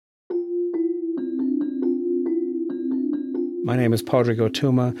My name is Padraig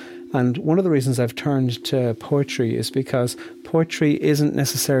O'Tuma, and one of the reasons I've turned to poetry is because poetry isn't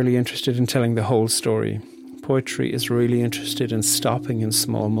necessarily interested in telling the whole story. Poetry is really interested in stopping in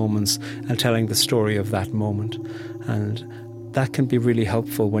small moments and telling the story of that moment. And that can be really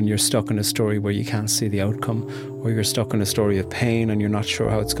helpful when you're stuck in a story where you can't see the outcome, or you're stuck in a story of pain and you're not sure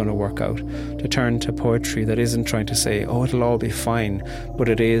how it's going to work out. To turn to poetry that isn't trying to say, oh, it'll all be fine, but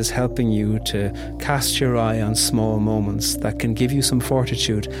it is helping you to cast your eye on small moments that can give you some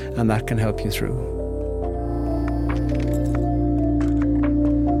fortitude and that can help you through.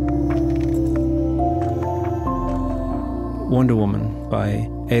 Wonder Woman by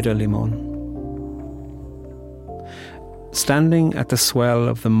Ada Limon. Standing at the swell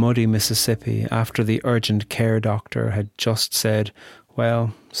of the muddy Mississippi after the urgent care doctor had just said,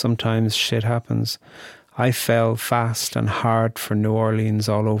 well, sometimes shit happens, I fell fast and hard for New Orleans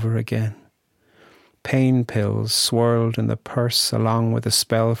all over again. Pain pills swirled in the purse along with a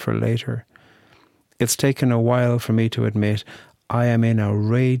spell for later. It's taken a while for me to admit I am in a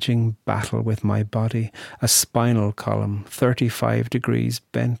raging battle with my body, a spinal column 35 degrees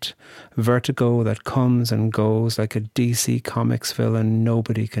bent, vertigo that comes and goes like a DC Comics villain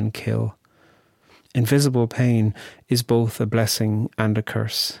nobody can kill. Invisible pain is both a blessing and a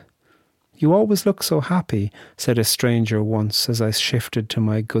curse. You always look so happy, said a stranger once as I shifted to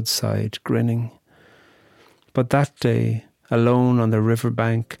my good side, grinning. But that day, alone on the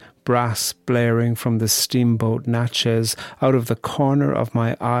riverbank, brass blaring from the steamboat Natchez, out of the corner of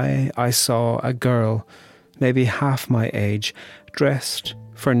my eye I saw a girl, maybe half my age, dressed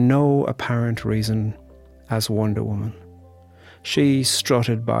for no apparent reason as Wonder Woman. She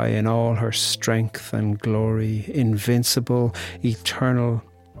strutted by in all her strength and glory, invincible, eternal,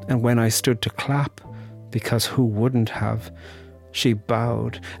 and when I stood to clap, because who wouldn't have, she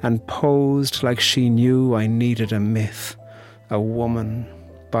bowed and posed like she knew I needed a myth. A woman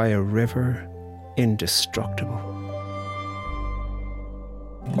by a river, indestructible.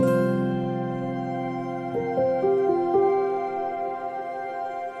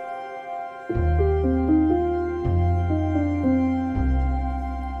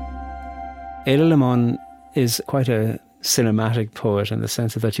 Ada Limon is quite a cinematic poet in the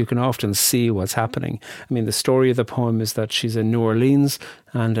sense that you can often see what's happening. I mean, the story of the poem is that she's in New Orleans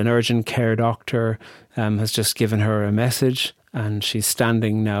and an urgent care doctor has just given her a message, and she's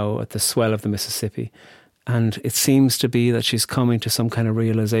standing now at the swell of the Mississippi. And it seems to be that she's coming to some kind of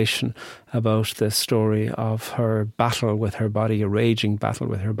realization about the story of her battle with her body, a raging battle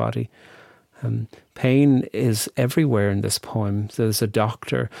with her body. Pain is everywhere in this poem. There's a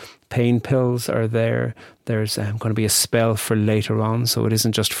doctor. Pain pills are there. There's going to be a spell for later on, so it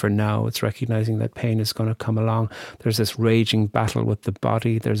isn't just for now. It's recognizing that pain is going to come along. There's this raging battle with the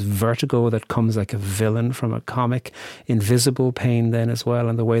body. There's vertigo that comes like a villain from a comic. Invisible pain then as well,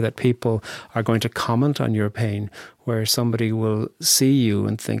 and the way that people are going to comment on your pain, where somebody will see you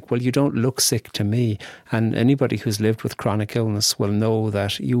and think, well, you don't look sick to me. And anybody who's lived with chronic illness will know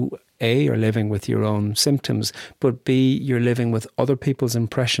that you, A, are living with your own symptoms, but B, you're living with other people's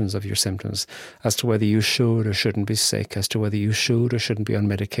impressions of your symptoms as to whether you should or shouldn't be sick, as to whether you should or shouldn't be on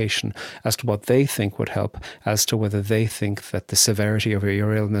medication, as to what they think would help, as to whether they think that the severity of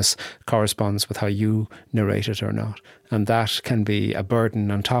your illness corresponds with how you narrate it or not. And that can be a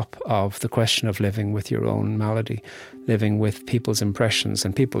burden on top of the question of living with your own malady, living with people's impressions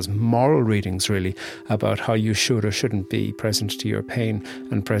and people's moral readings, really, about how you should or shouldn't be present to your pain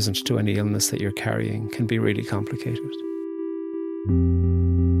and present to any illness that you're carrying can be really complicated.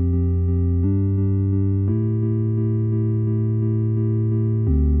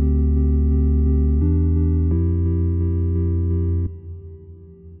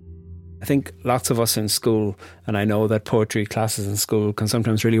 I think lots of us in school, and I know that poetry classes in school can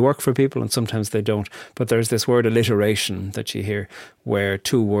sometimes really work for people and sometimes they don't, but there's this word alliteration that you hear where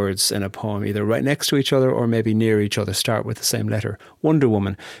two words in a poem, either right next to each other or maybe near each other, start with the same letter. Wonder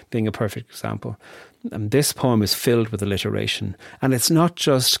Woman being a perfect example. And this poem is filled with alliteration. And it's not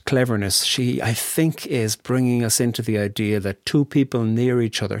just cleverness. She, I think, is bringing us into the idea that two people near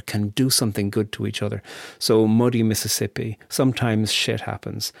each other can do something good to each other. So muddy Mississippi, sometimes shit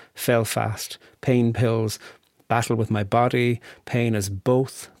happens, fell fast, pain pills, battle with my body, pain as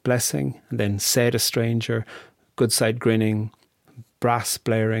both blessing, and then said a stranger, good side grinning, brass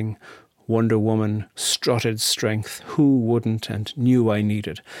blaring, Wonder Woman, strutted strength, who wouldn't and knew I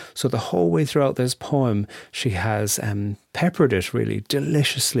needed. So the whole way throughout this poem, she has peppered it really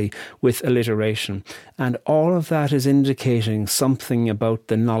deliciously with alliteration. And all of that is indicating something about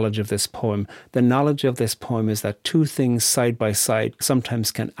the knowledge of this poem. The knowledge of this poem is that two things side by side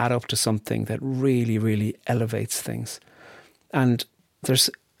sometimes can add up to something that really, really elevates things. And there's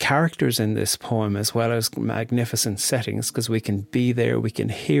characters in this poem as well as magnificent settings, because we can be there, we can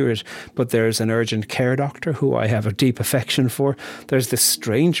hear it. But there's an urgent care doctor who I have a deep affection for. There's this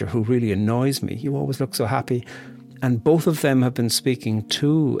stranger who really annoys me. You always look so happy. And both of them have been speaking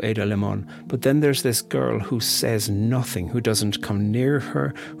to Ada Limon. But then there's this girl who says nothing, who doesn't come near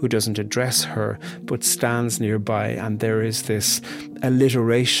her, who doesn't address her, but stands nearby. And there is this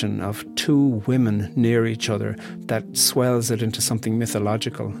alliteration of two women near each other that swells it into something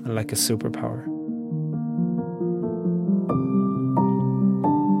mythological and like a superpower.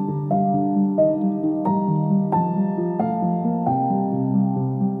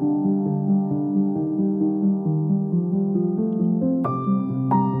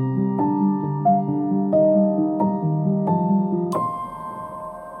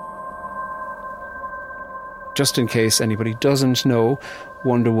 Just in case anybody doesn't know,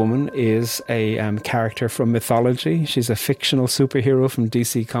 Wonder Woman is a character from mythology. She's a fictional superhero from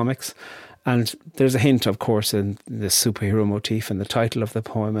DC Comics. And there's a hint, of course, in the superhero motif in the title of the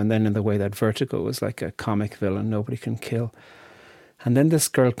poem, and then in the way that Vertigo is like a comic villain nobody can kill. And then this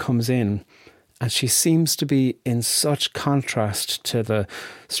girl comes in, and she seems to be in such contrast to the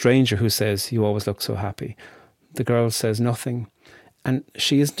stranger who says, "You always look so happy." The girl says nothing. And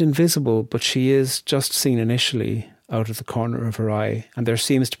she isn't invisible, but she is just seen initially out of the corner of her eye. And there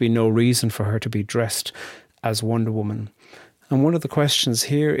seems to be no reason for her to be dressed as Wonder Woman. And one of the questions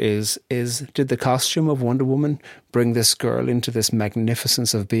here is did the costume of Wonder Woman bring this girl into this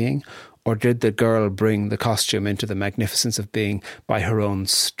magnificence of being? Or did the girl bring the costume into the magnificence of being by her own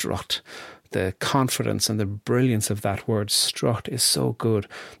strut? The confidence and the brilliance of that word strut is so good.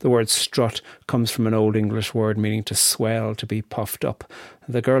 The word strut comes from an Old English word meaning to swell, to be puffed up.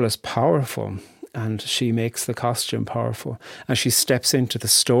 The girl is powerful, and she makes the costume powerful. And she steps into the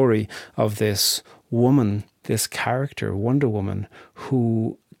story of this woman, this character, Wonder Woman,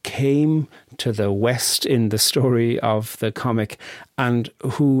 who came to the West in the story of the comic, and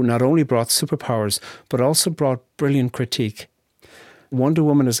who not only brought superpowers, but also brought brilliant critique. Wonder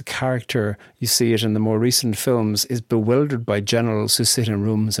Woman as a character, you see it in the more recent films, is bewildered by generals who sit in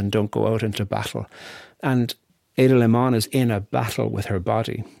rooms and don't go out into battle. And Ada Limon is in a battle with her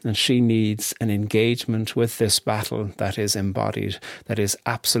body, and she needs an engagement with this battle that is embodied, that is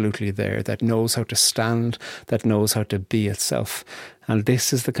absolutely there, that knows how to stand, that knows how to be itself. And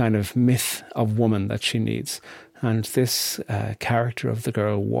this is the kind of myth of woman that she needs. And this character of the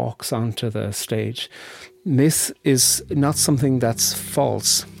girl walks onto the stage. Myth is not something that's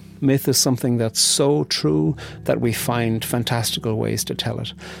false. Myth is something that's so true that we find fantastical ways to tell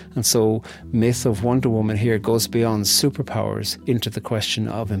it. And so myth of Wonder Woman here goes beyond superpowers into the question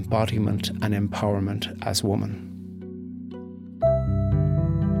of embodiment and empowerment as woman.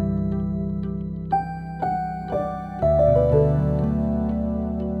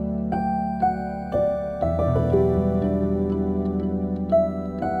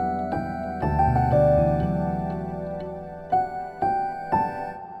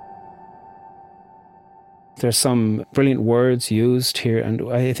 There's some brilliant words used here,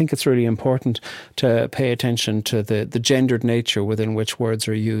 and I think it's really important to pay attention to the gendered nature within which words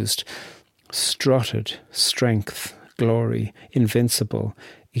are used. Strutted, strength, glory, invincible,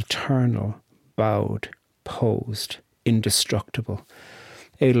 eternal, bowed, posed, indestructible.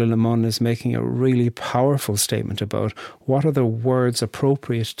 Ada Limon is making a really powerful statement about what are the words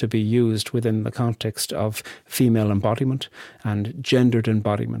appropriate to be used within the context of female embodiment and gendered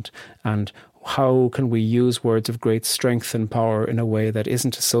embodiment, and how can we use words of great strength and power in a way that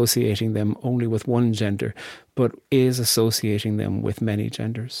isn't associating them only with one gender, but is associating them with many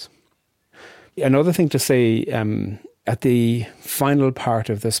genders. Another thing to say, at the final part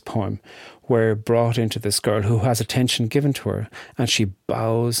of this poem, we're brought into this girl who has attention given to her, and she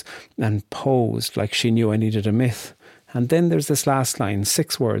bows and posed like she knew I needed a myth. And then there's this last line,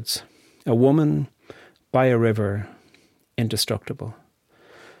 6 words. A woman by a river, indestructible.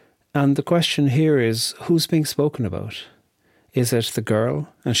 And the question here is, who's being spoken about? Is it the girl?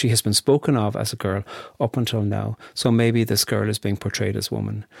 And she has been spoken of as a girl up until now. So maybe this girl is being portrayed as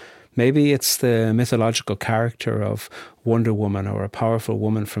woman. Maybe it's the mythological character of Wonder Woman or a powerful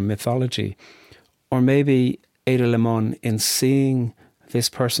woman from mythology. Or maybe Ada Limon, in seeing this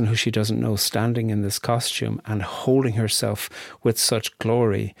person who she doesn't know standing in this costume and holding herself with such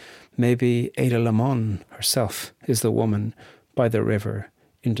glory, maybe Ada Limon herself is the woman by the river,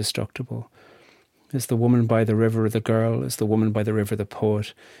 indestructible. Is the woman by the river the girl? Is the woman by the river the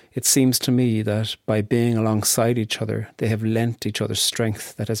poet? It seems to me that by being alongside each other, they have lent each other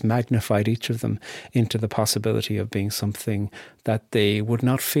strength that has magnified each of them into the possibility of being something that they would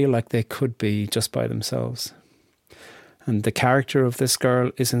not feel like they could be just by themselves. And the character of this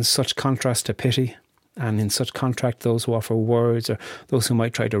girl is in such contrast to pity, and in such contrast those who offer words or those who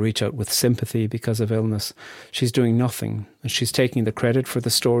might try to reach out with sympathy because of illness. She's doing nothing, and she's taking the credit for the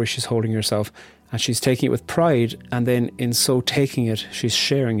story she's holding herself, and she's taking it with pride, and then in so taking it, she's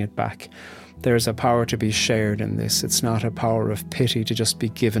sharing it back. There's a power to be shared in this. It's not a power of pity to just be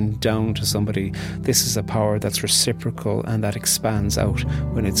given down to somebody. This is a power that's reciprocal and that expands out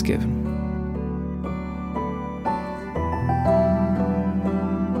when it's given.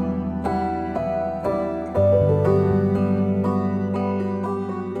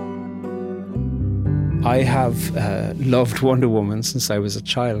 I have loved Wonder Woman since I was a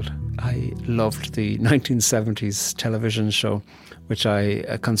child. I loved the 1970s television show, which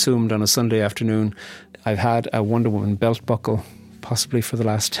I consumed on a Sunday afternoon. I've had a Wonder Woman belt buckle, possibly for the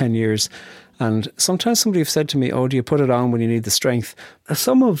last 10 years. And sometimes somebody have said to me, oh, do you put it on when you need the strength?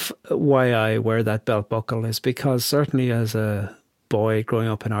 Some of why I wear that belt buckle is because certainly as a boy growing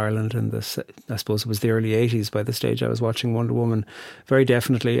up in Ireland in this, I suppose it was the early 80s by the stage I was watching Wonder Woman, very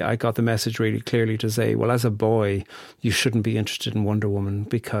definitely I got the message really clearly to say, well, as a boy, you shouldn't be interested in Wonder Woman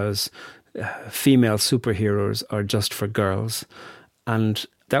because female superheroes are just for girls. And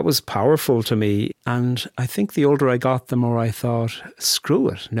that was powerful to me. And I think the older I got, the more I thought, screw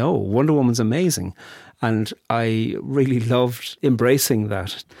it. No, Wonder Woman's amazing. And I really loved embracing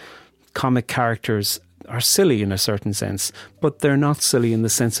that. Comic characters are silly in a certain sense, but they're not silly in the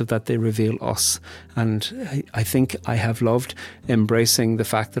sense of that they reveal us. And I think I have loved embracing the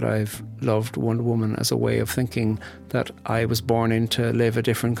fact that I've loved Wonder Woman as a way of thinking that I was born in to live a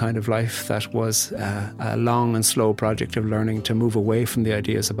different kind of life that was a long and slow project of learning to move away from the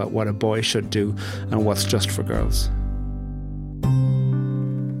ideas about what a boy should do and what's just for girls.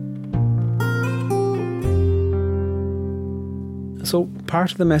 So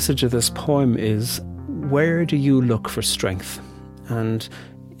part of the message of this poem is, where do you look for strength? And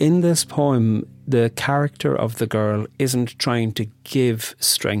in this poem, the character of the girl isn't trying to give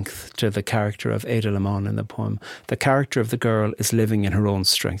strength to the character of Ada Limon in the poem. The character of the girl is living in her own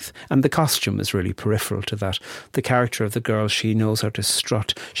strength. And the costume is really peripheral to that. The character of the girl, she knows how to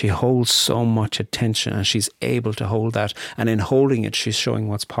strut. She holds so much attention and she's able to hold that. And in holding it, she's showing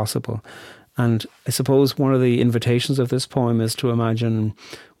what's possible. And I suppose one of the invitations of this poem is to imagine,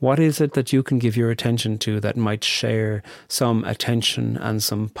 what is it that you can give your attention to that might share some attention and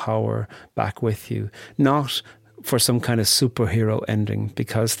some power back with you? Not for some kind of superhero ending,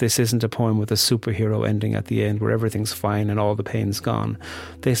 because this isn't a poem with a superhero ending at the end where everything's fine and all the pain's gone.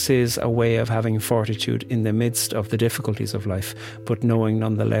 This is a way of having fortitude in the midst of the difficulties of life, but knowing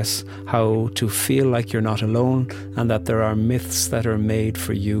nonetheless how to feel like you're not alone and that there are myths that are made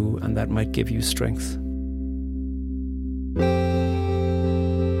for you and that might give you strength.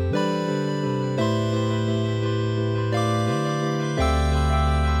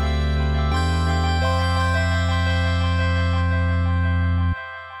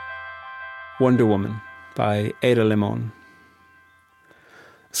 Wonder Woman by Ada Limon.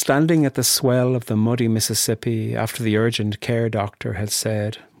 Standing at the swell of the muddy Mississippi after the urgent care doctor had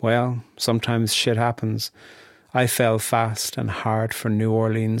said, well, sometimes shit happens, I fell fast and hard for New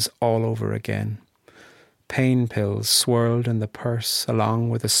Orleans all over again. Pain pills swirled in the purse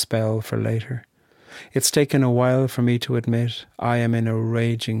along with a spell for later. It's taken a while for me to admit I am in a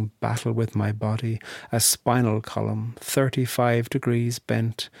raging battle with my body, a spinal column 35 degrees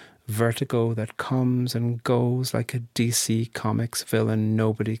bent, vertigo that comes and goes like a DC Comics villain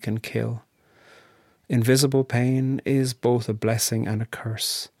nobody can kill. Invisible pain is both a blessing and a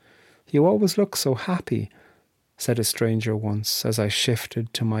curse. You always look so happy, said a stranger once as I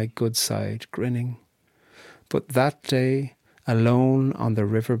shifted to my good side, grinning. But that day, alone on the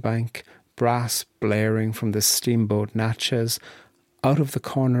riverbank, brass blaring from the steamboat Natchez, out of the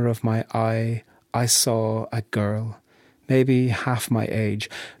corner of my eye, I saw a girl, maybe half my age,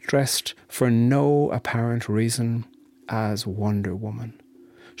 dressed for no apparent reason as Wonder Woman.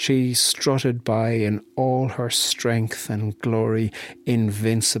 She strutted by in all her strength and glory,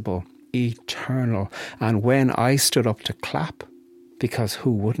 invincible, eternal, and when I stood up to clap, because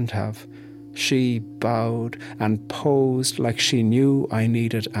who wouldn't have, she bowed and posed like she knew I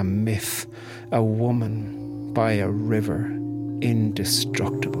needed a myth, a woman by a river,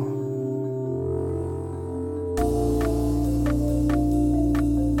 indestructible.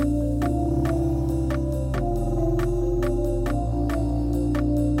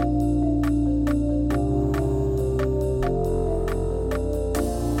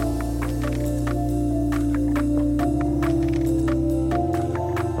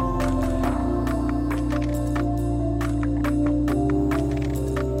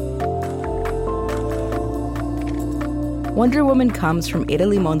 Wonder Woman comes from Ada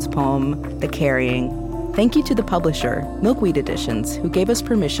Limon's poem, The Carrying. Thank you to the publisher, Milkweed Editions, who gave us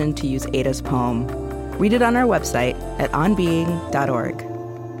permission to use Ada's poem. Read it on our website at onbeing.org.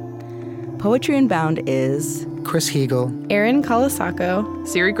 Poetry Unbound is Chris Hegel, Erin Colasacco,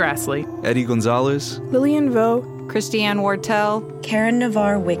 Siri Grassley, Eddie Gonzalez, Lillian Vo, Christiane Wartell, Karen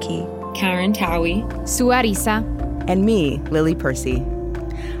Navarre-Wicki, Karen Towie, Suarisa, and me, Lily Percy.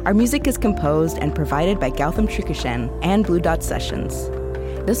 Our music is composed and provided by Gautam Trikishen and Blue Dot Sessions.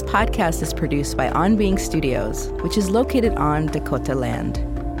 This podcast is produced by On Being Studios, which is located on Dakota land.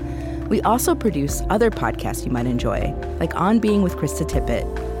 We also produce other podcasts you might enjoy, like On Being with Krista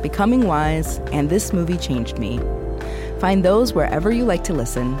Tippett, Becoming Wise, and This Movie Changed Me. Find those wherever you like to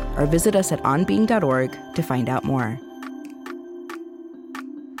listen, or visit us at onbeing.org to find out more.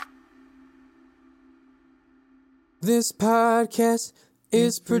 This podcast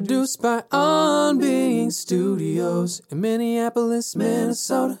is produced by On Being Studios in Minneapolis,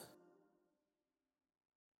 Minnesota.